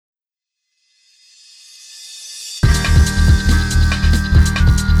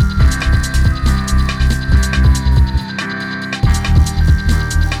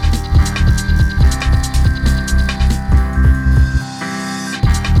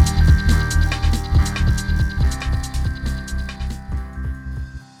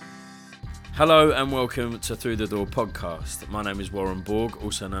Hello and welcome to Through the Door podcast. My name is Warren Borg,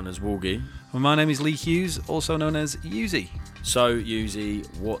 also known as Walgie. Well, my name is Lee Hughes, also known as Yuzi. So, Yuzi,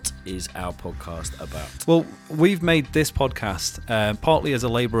 what is our podcast about? Well, we've made this podcast partly as a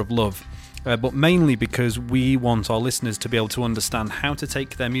labour of love, but mainly because we want our listeners to be able to understand how to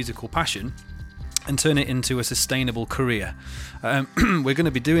take their musical passion and turn it into a sustainable career. We're going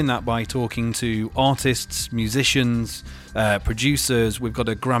to be doing that by talking to artists, musicians, producers. We've got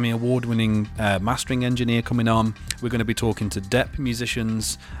a Grammy award-winning mastering engineer coming on. We're going to be talking to DEP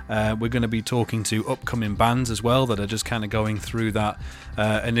musicians. We're going to be talking to upcoming bands as well that are just kind of going through that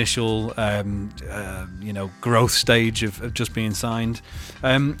initial growth stage of just being signed.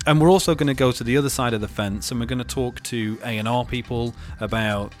 And we're also going to go to the other side of the fence, and we're going to talk to A&R people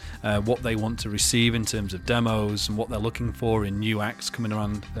about what they want to receive in terms of demos and what they're looking for in new acts coming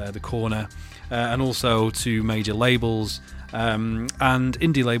around the corner, and also to major labels and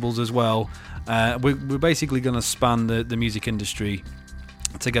indie labels as well. We're basically going to span the music industry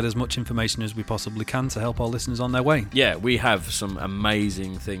to get as much information as we possibly can to help our listeners on their way. Yeah, we have some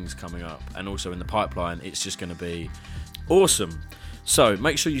amazing things coming up, and also in the pipeline. It's just going to be awesome. So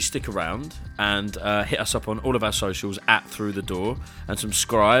make sure you stick around and hit us up on all of our socials at Through the Door, and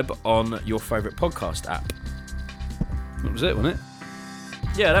subscribe on your favourite podcast app. That was it, wasn't it?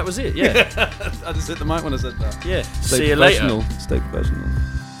 Yeah, that was it, yeah. I just hit the mic when I said that. Yeah, Stay see you later. Stay professional.